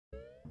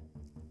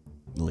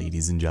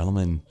Ladies and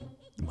gentlemen,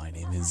 my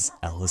name is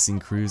Ellison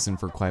Cruz, and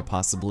for quite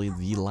possibly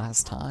the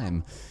last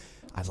time,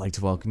 I'd like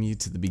to welcome you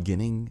to the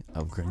beginning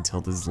of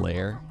Gruntilda's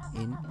lair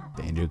in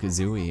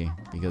Banjo-Kazooie,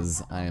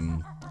 because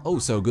I'm oh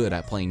so good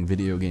at playing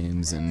video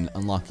games and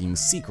unlocking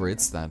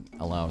secrets that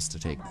allow us to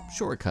take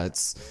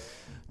shortcuts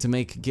to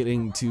make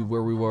getting to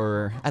where we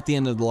were at the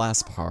end of the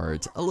last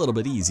part a little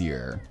bit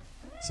easier.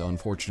 So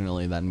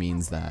unfortunately that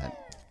means that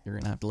you're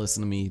gonna have to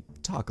listen to me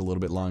talk a little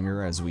bit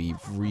longer as we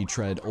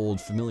retread old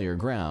familiar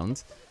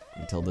ground.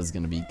 Gruntilda's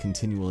gonna be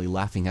continually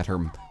laughing at her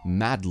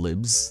mad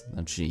libs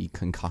that she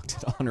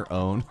concocted on her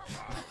own.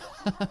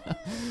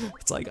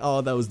 It's like,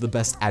 oh, that was the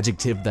best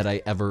adjective that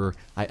I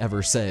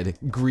ever said.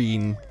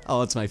 Green.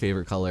 Oh, it's my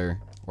favorite color.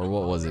 Or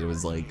what was it? It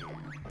was like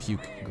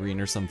puke green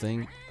or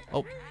something.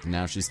 Oh,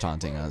 now she's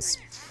taunting us.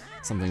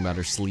 Something about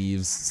her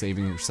sleeves,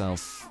 saving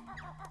herself.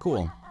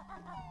 Cool.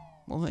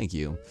 Well, thank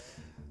you.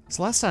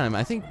 So last time,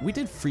 I think we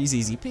did Freeze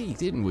Easy Peak,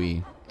 didn't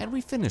we? And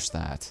we finished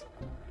that.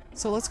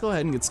 So let's go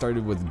ahead and get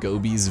started with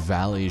Gobi's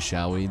Valley,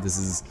 shall we? This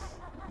is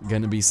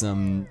gonna be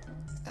some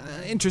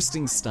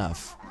interesting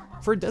stuff.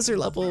 For a desert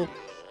level,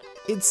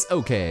 it's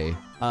okay.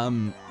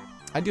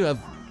 I do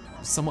have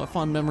somewhat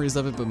fond memories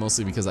of it, but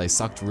mostly because I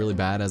sucked really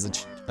bad as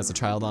a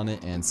child on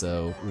it, and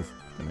so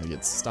I'm gonna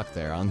get stuck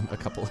there on a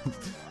couple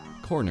of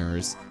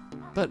corners.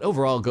 But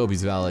overall,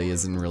 Gobi's Valley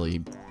isn't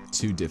really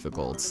too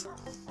difficult.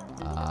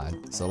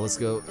 So let's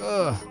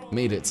go.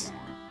 Made it.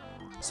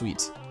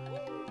 Sweet.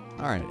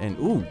 All right, and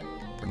ooh,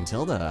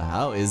 Gruntilda,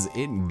 how is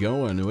it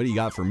going? What do you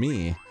got for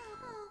me?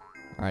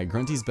 All right,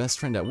 Grunty's best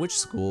friend at which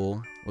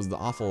school was the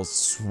awful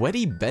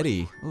Sweaty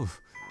Betty? Oof,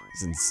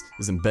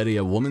 isn't Betty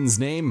a woman's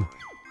name?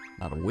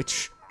 Not a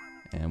witch.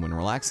 And when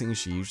relaxing,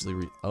 she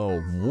usually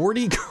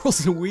Warty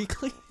Girls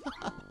Weekly.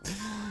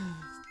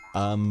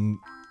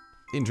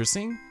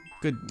 Interesting.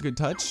 Good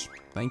touch.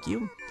 Thank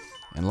you.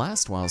 And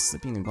last, while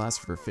sipping a glass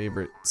of her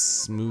favorite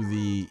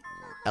smoothie,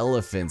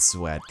 elephant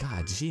sweat.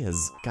 God, she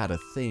has got a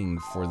thing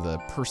for the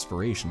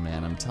perspiration,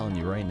 man. I'm telling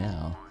you right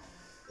now.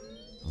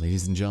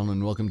 Ladies and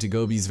gentlemen, welcome to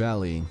Gobi's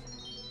Valley.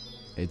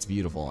 It's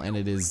beautiful, and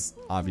it is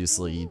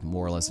obviously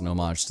more or less an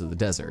homage to the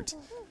desert.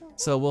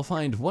 So we'll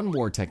find one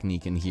more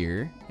technique in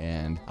here,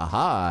 and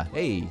aha,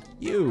 hey,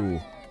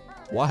 you.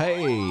 Why,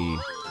 hey,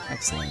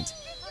 excellent.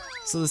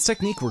 So this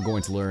technique we're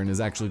going to learn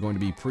is actually going to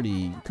be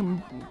pretty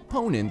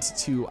component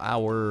to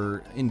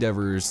our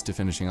endeavors to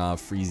finishing off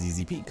Freeze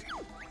Easy Peak.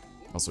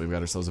 Also, we've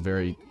got ourselves a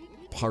very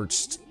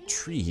parched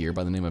tree here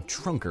by the name of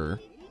Trunker,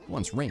 who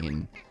wants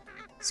rain,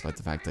 despite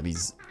the fact that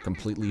he's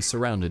completely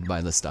surrounded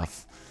by the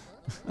stuff.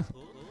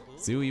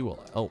 Zooey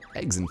will, oh,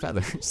 eggs and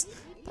feathers.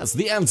 That's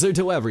the answer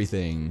to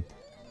everything.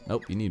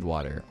 Nope, you need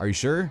water. Are you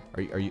sure?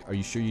 Are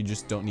you sure you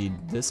just don't need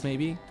this,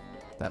 maybe?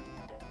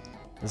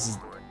 This is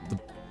the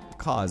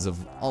cause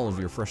of all of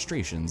your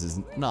frustrations, is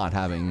not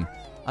having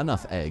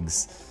enough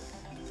eggs.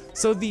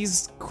 So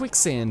these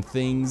quicksand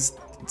things,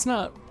 it's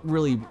not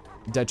really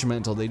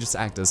detrimental, they just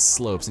act as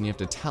slopes, and you have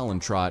to talon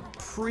trot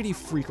pretty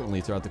frequently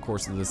throughout the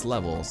course of this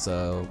level,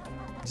 so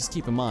just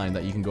keep in mind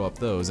that you can go up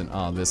those and,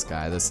 oh, this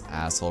guy, this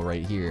asshole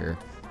right here.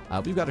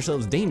 We've got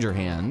ourselves danger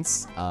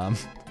hands. I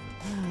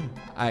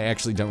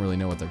actually don't really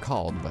know what they're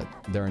called, but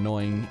they're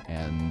annoying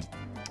and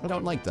I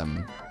don't like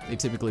them. They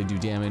typically do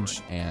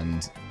damage,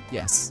 and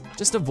yes,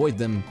 just avoid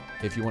them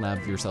if you want to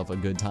have yourself a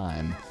good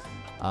time.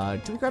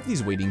 Do we grab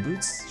these wading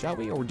boots, shall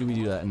we, or do we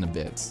do that in a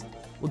bit?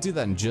 We'll do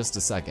that in just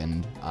a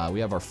second. We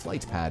have our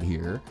flight pad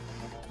here.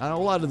 A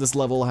lot of this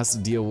level has to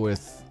deal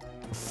with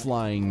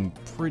flying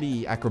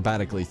pretty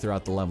acrobatically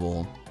throughout the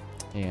level,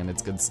 and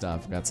it's good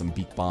stuff. We've got some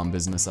beak bomb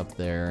business up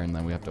there, and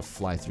then we have to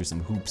fly through some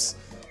hoops.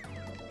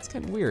 It's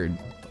kind of weird.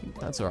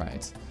 That's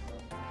alright.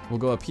 We'll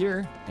go up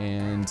here,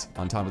 and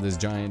on top of this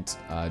giant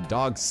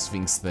dog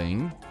sphinx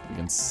thing, we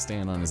can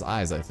stand on his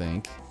eyes, I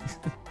think.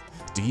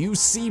 Do you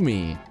see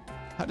me?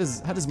 How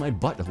does my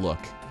butt look?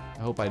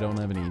 I hope I don't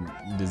have any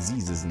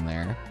diseases in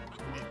there.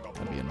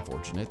 That'd be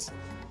unfortunate.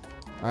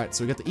 Alright,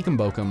 so we got the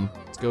Ekombokum.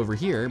 Let's go over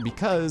here,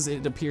 because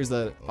it appears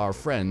that our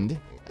friend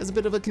has a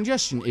bit of a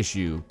congestion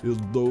issue. It's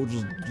a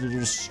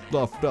little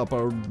stuffed up, I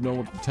don't know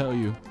what to tell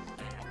you.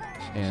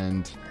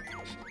 And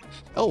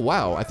oh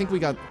wow, I think we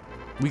got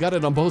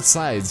it on both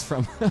sides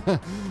from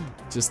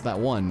just that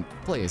one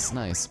place.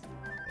 Nice.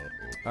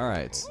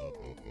 Alright.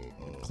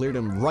 Cleared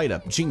him right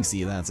up.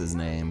 Jinxie, that's his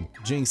name.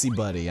 Jinxie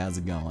buddy, how's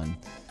it going?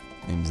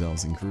 Name's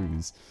Ellison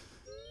Cruz.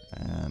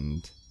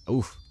 And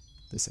oof,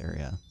 this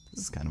area.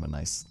 This is kind of a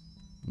nice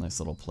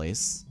little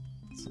place.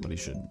 Somebody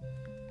should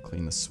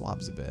clean the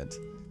swabs a bit.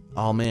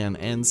 Oh man,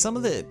 and some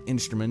of the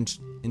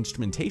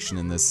instrumentation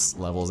in this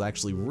level is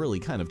actually really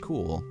kind of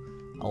cool.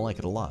 I like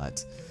it a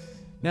lot.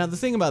 Now the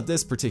thing about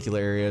this particular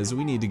area is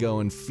we need to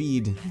go and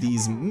feed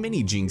these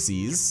mini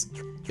Jinxies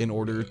in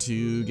order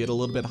to get a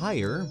little bit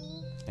higher,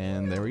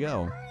 and there we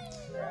go.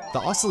 The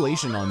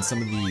oscillation on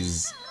some of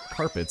these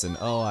carpets, and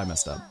oh, I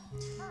messed up,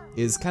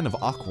 is kind of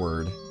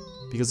awkward,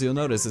 because you'll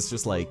notice it's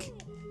just like,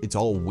 it's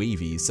all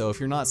wavy, so if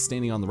you're not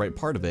standing on the right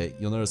part of it,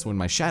 you'll notice when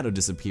my shadow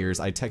disappears,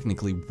 I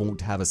technically won't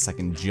have a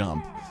second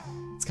jump.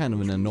 It's kind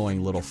of an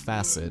annoying little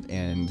facet,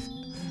 and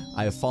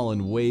I have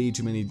fallen way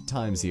too many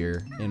times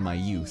here in my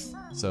youth.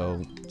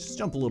 So just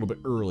jump a little bit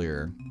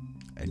earlier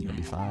and you'll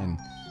be fine.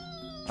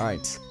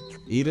 Alright,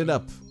 eat it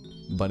up.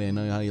 But I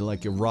know how you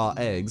like your raw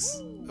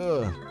eggs.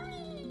 Ugh.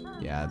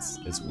 Yeah,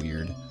 it's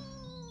weird.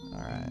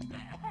 Alright.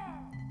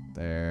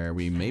 There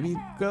we maybe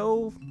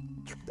go.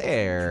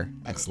 There.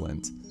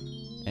 Excellent.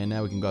 And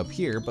now we can go up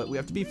here, but we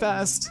have to be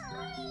fast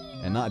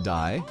and not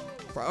die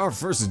for our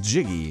first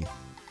Jiggy.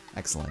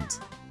 Excellent.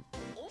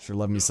 Sure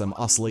love me some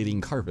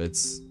oscillating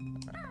carpets.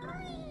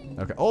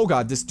 Okay. Oh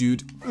god, this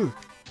dude. Ugh.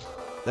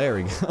 There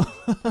we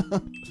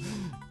go.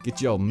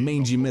 Get your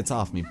mangy mitts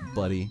off me,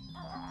 buddy.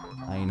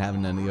 I ain't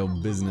having any of your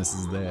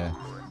businesses there.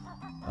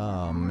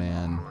 Oh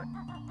man.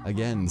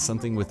 Again,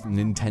 something with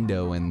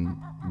Nintendo and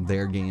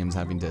their games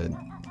having to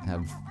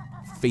have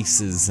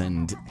faces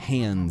and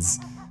hands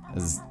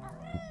as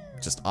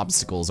just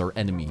obstacles or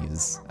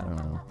enemies. I don't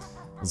know.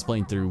 I was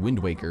playing through Wind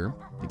Waker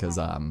because,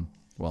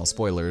 well,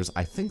 spoilers,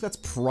 I think that's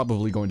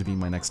probably going to be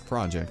my next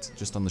project,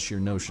 just on the sheer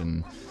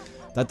notion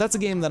that that's a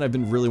game that I've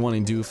been really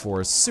wanting to do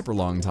for a super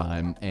long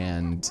time,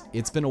 and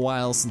it's been a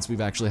while since we've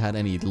actually had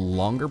any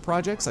longer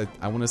projects.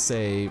 I want to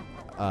say,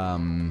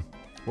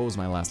 what was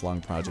my last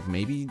long project?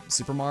 Maybe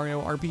Super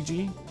Mario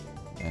RPG?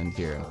 And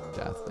here,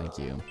 Death, thank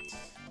you.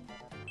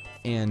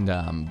 And,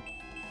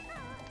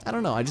 I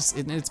don't know,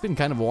 it's been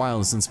kind of a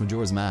while since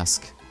Majora's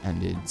Mask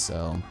ended,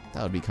 so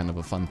that would be kind of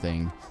a fun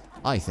thing,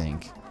 I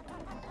think.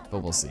 But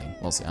we'll see,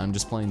 we'll see. I'm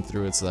just playing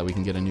through it so that we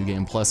can get a New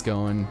Game Plus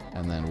going,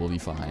 and then we'll be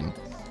fine.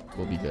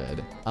 We'll be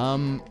good.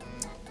 And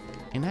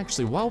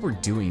actually, while we're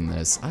doing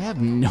this, I have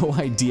no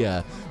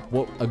idea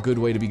what a good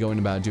way to be going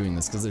about doing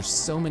this, because there's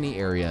so many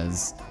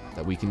areas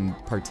that we can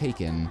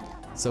partake in.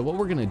 So what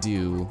we're gonna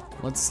do,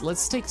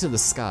 let's take to the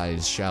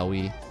skies, shall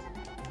we?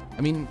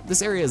 I mean,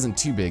 this area isn't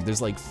too big.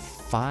 There's like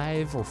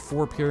 5 or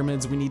 4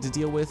 pyramids we need to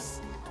deal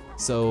with.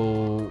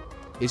 So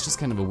it's just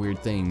kind of a weird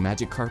thing.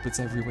 Magic carpets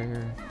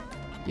everywhere.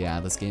 Yeah,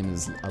 this game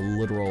is a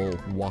literal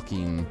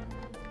walking,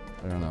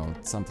 I don't know,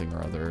 something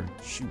or other.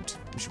 Shoot,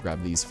 we should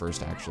grab these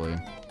first, actually.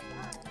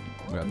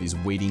 Grab these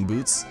wading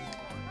boots.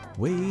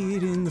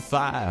 Wade in the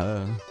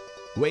fire.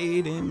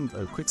 Wade in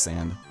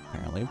quicksand,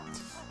 apparently.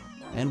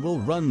 And we'll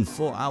run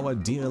for our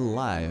dear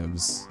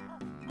lives.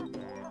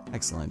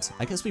 Excellent.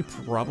 I guess we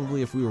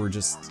probably, if we were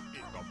just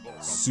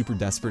super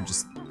desperate,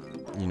 just,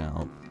 you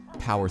know,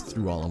 power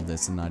through all of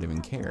this and not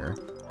even care.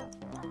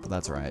 But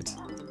that's right.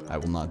 I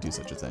will not do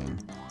such a thing.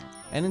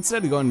 And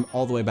instead of going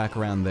all the way back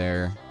around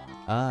there,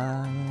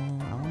 I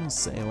want to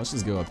say, let's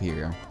just go up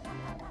here.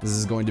 This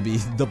is going to be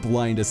the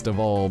blindest of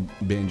all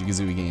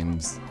Banjo-Kazooie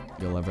games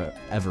you'll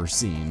ever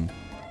seen.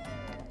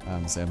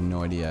 So I have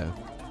no idea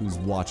who's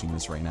watching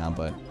this right now,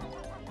 but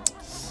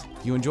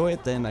if you enjoy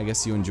it, then I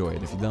guess you enjoy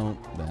it. If you don't,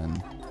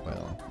 then,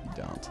 well,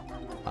 you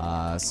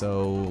don't.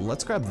 So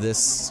let's grab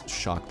this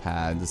shock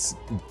pad, this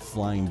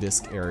flying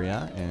disc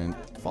area, and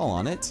fall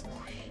on it,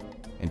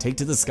 and take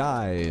to the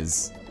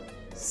skies.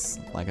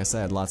 Like I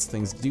said, lots of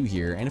things to do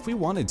here, and if we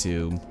wanted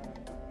to,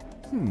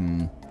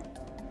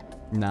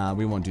 nah,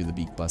 we won't do the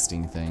beak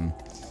busting thing.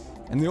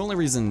 And the only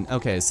reason,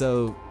 okay,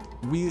 so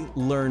we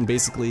learn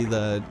basically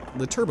the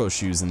turbo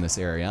shoes in this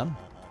area,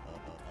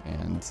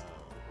 and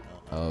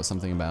oh,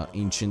 something about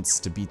ancients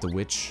to beat the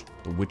witch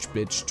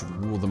bitch to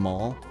rule them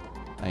all.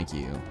 Thank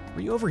you.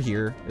 Were you over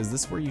here? Is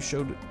this where you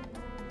showed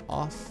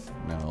off?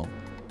 No.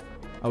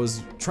 I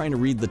was trying to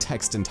read the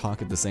text and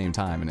talk at the same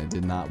time, and it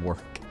did not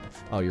work.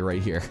 Oh, you're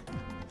right here.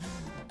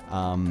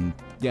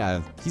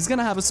 Yeah, he's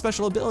gonna have a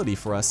special ability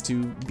for us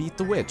to beat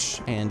the witch,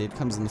 and it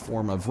comes in the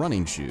form of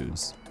running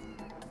shoes,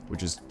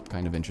 which is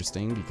kind of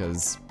interesting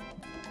because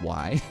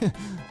why?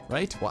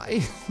 Right?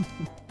 Why?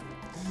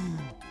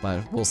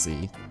 But we'll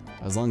see.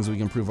 As long as we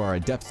can prove our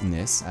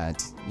adeptness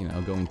at, you know,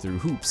 going through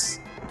hoops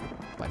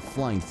by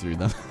flying through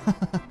them,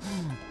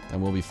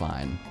 then we'll be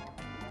fine.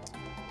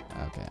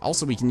 Okay.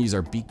 Also, we can use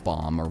our beak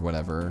bomb or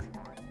whatever.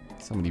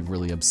 So many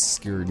really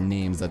obscure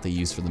names that they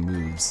use for the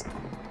moves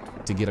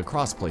to get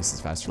across places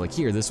faster. Like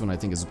here, this one I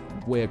think is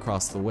way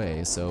across the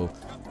way, so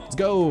let's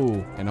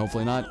go! And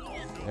hopefully not.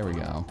 There we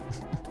go.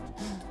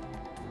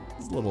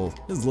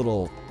 his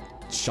little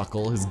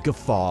chuckle, his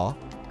guffaw.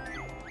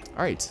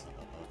 Alright.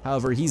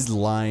 However, he's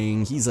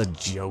lying, he's a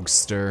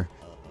jokester.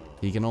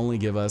 He can only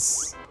give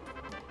us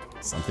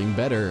something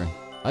better.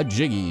 A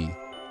Jiggy.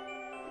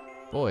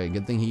 Boy,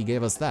 good thing he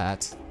gave us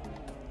that.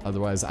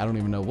 Otherwise, I don't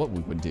even know what we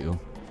would do.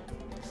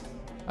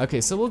 Okay,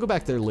 so we'll go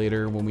back there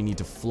later when we need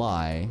to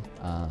fly.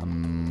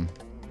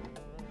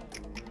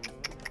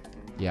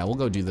 Yeah, we'll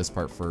go do this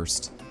part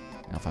first.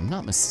 Now, if I'm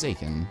not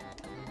mistaken,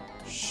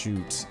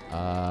 shoot,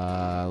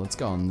 let's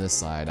go on this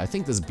side. I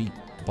think this beak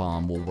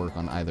bomb will work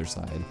on either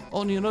side.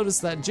 Oh, and you'll notice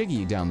that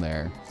Jiggy down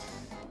there.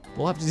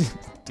 We'll have to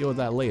deal with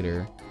that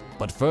later.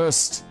 But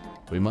first,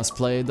 we must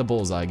play the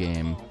bullseye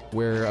game,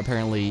 where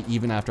apparently,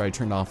 even after I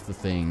turned off the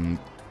thing,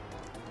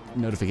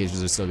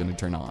 notifications are still gonna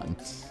turn on.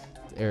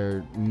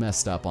 They're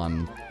messed up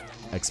on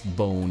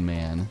X-Bone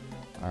Man.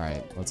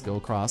 Alright, let's go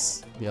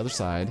across the other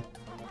side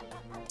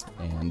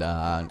and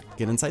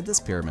get inside this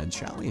pyramid,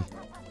 shall we?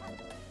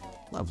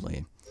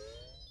 Lovely.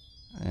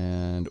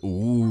 And,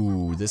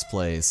 ooh, this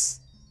place.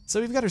 So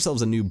we've got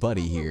ourselves a new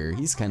buddy here.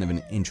 He's kind of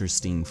an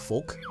interesting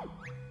folk.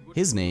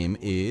 His name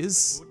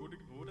is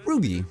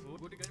Ruby.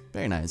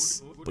 Very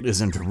nice. But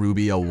isn't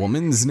Ruby a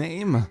woman's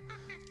name?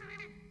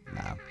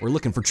 Nah, we're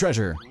looking for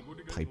treasure.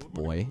 Pipe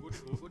boy.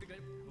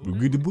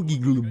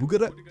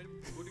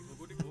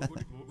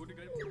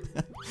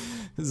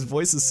 His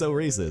voice is so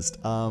racist.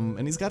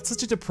 And he's got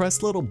such a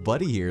depressed little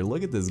buddy here.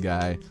 Look at this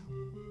guy.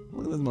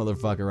 Look at this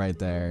motherfucker right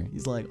there.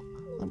 He's like,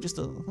 I'm just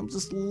a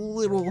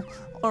little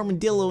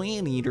armadillo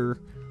anteater.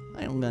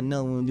 I don't got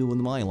nothing to do with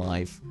my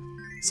life.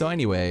 So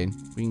anyway,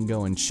 we can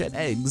go and shed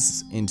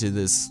eggs into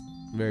this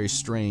very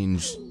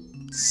strange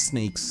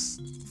snake's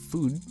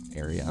food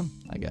area,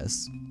 I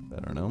guess. I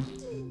don't know.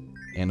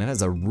 And it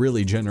has a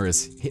really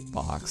generous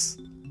hitbox.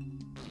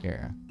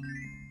 Here.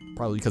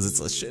 Probably because it's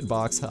a shit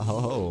box. Ho ho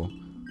ho.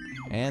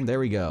 And there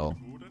we go.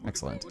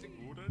 Excellent.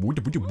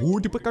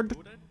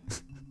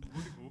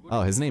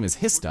 Oh, his name is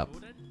Histup.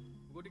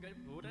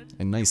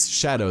 A nice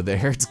shadow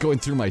there. It's going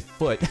through my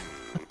foot.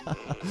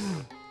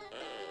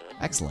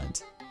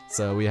 Excellent.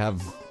 So we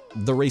have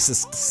the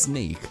racist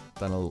snake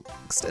that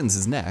extends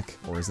his neck,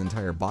 or his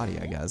entire body,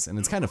 I guess. And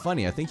it's kind of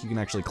funny. I think you can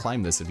actually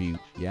climb this if you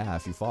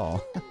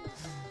fall.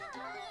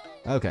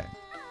 Okay.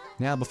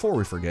 Now, before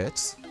we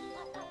forget,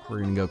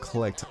 we're gonna go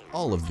collect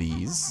all of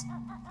these.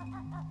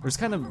 There's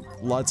kind of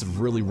lots of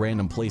really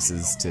random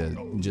places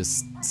to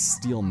just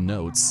steal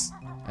notes,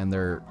 and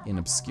they're in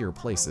obscure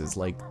places.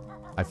 Like,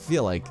 I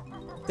feel like,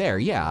 there,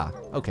 yeah.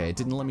 Okay, it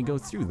didn't let me go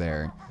through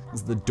there,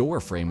 because the door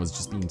frame was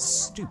just being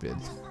stupid.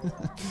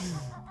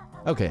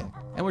 Okay,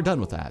 and we're done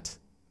with that.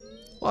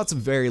 Lots of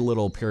very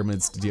little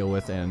pyramids to deal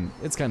with, and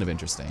it's kind of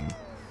interesting.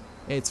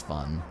 It's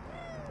fun.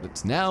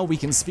 But now we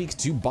can speak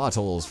to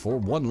Bottles for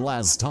one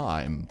last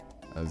time,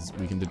 as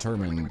we can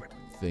determine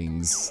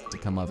things to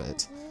come of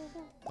it.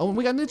 Oh, and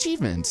we got an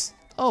achievement.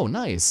 Oh,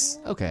 nice.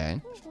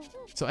 Okay.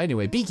 So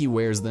anyway, Beaky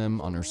wears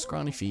them on her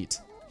scrawny feet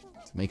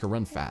to make her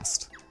run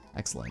fast.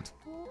 Excellent.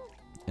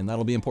 And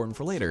that'll be important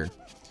for later.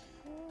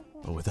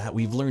 But with that,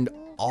 we've learned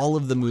all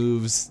of the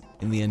moves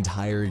in the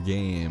entire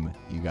game,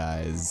 you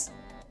guys.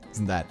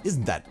 Isn't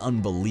that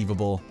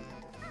unbelievable?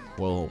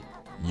 Well,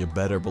 you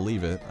better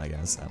believe it, I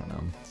guess. I don't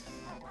know.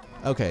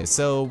 Okay,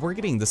 so we're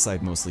getting this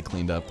side mostly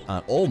cleaned up.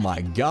 Oh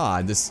my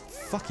god, this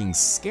fucking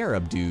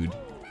scarab dude.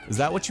 Is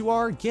that what you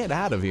are? Get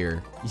out of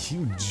here,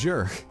 you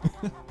jerk.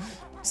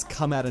 Just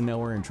come out of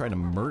nowhere and try to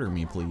murder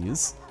me,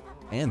 please.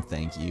 And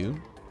thank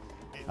you.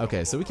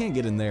 Okay, so we can't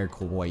get in there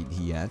quite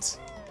yet.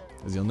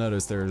 As you'll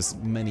notice, there's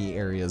many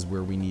areas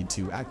where we need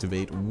to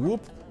activate.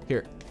 Whoop!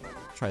 Here,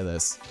 try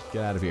this.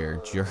 Get out of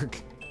here,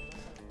 jerk.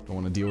 Don't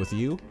want to deal with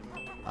you.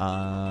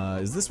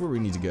 Is this where we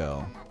need to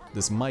go?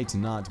 This might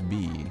not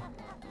be,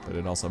 but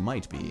it also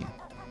might be.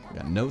 We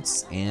got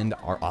notes and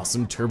our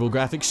awesome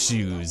TurboGrafx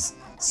shoes.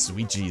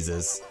 Sweet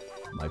Jesus.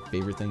 My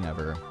favorite thing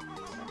ever.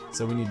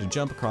 So we need to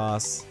jump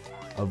across,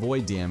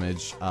 avoid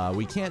damage.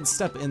 We can't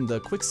step in the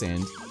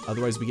quicksand,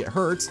 otherwise we get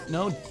hurt.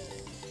 No.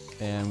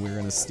 And we're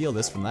gonna steal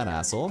this from that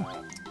asshole,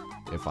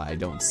 if I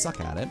don't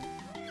suck at it.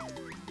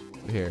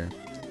 Here.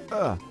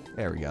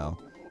 There we go.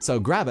 So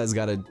Grabba's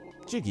got a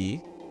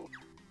jiggy,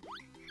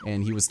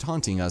 and he was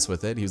taunting us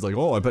with it. He was like,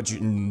 oh, I bet you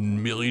in a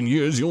million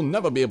years you'll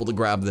never be able to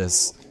grab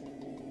this.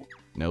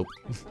 Nope.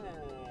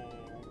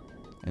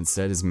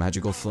 Instead, his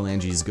magical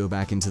phalanges go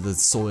back into the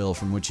soil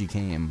from which he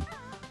came.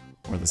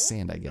 Or the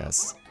sand, I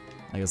guess.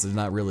 I guess there's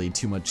not really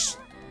too much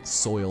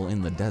soil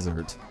in the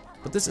desert.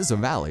 But this is a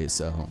valley,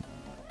 so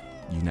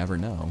you never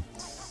know.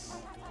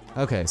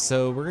 Okay,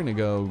 so we're gonna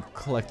go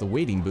collect the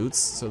wading boots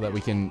so that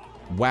we can,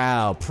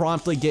 wow,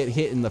 promptly get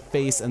hit in the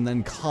face and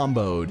then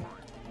comboed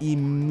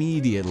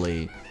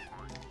immediately.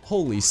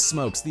 Holy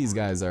smokes, these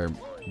guys are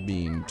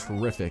being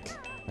terrific.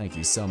 Thank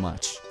you so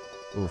much.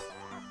 Oof.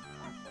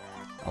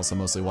 Also,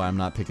 mostly why I'm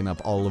not picking up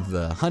all of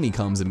the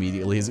honeycombs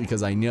immediately is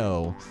because I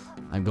know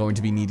I'm going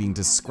to be needing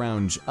to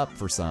scrounge up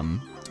for some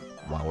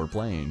while we're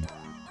playing.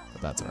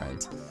 But that's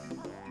alright.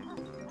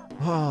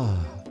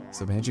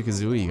 So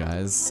Banjo-Kazooie,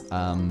 guys.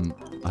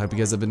 I hope you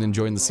guys have been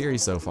enjoying the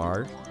series so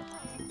far.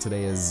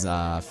 Today is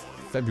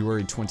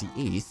February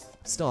 28th.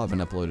 Still haven't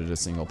uploaded a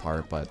single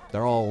part, but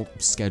they're all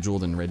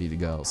scheduled and ready to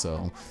go.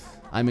 So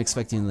I'm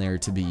expecting there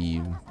to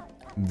be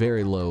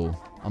very low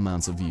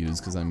amounts of views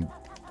because I'm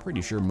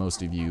pretty sure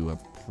most of you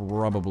have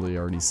probably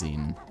already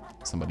seen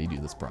somebody do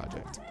this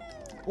project.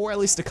 Or at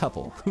least a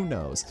couple, who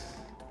knows.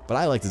 But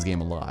I like this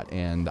game a lot,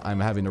 and I'm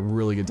having a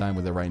really good time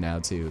with it right now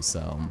too,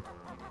 so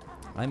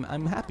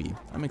I'm happy.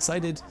 I'm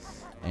excited,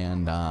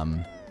 and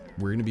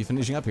we're gonna be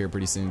finishing up here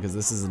pretty soon because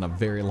this isn't a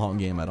very long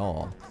game at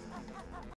all.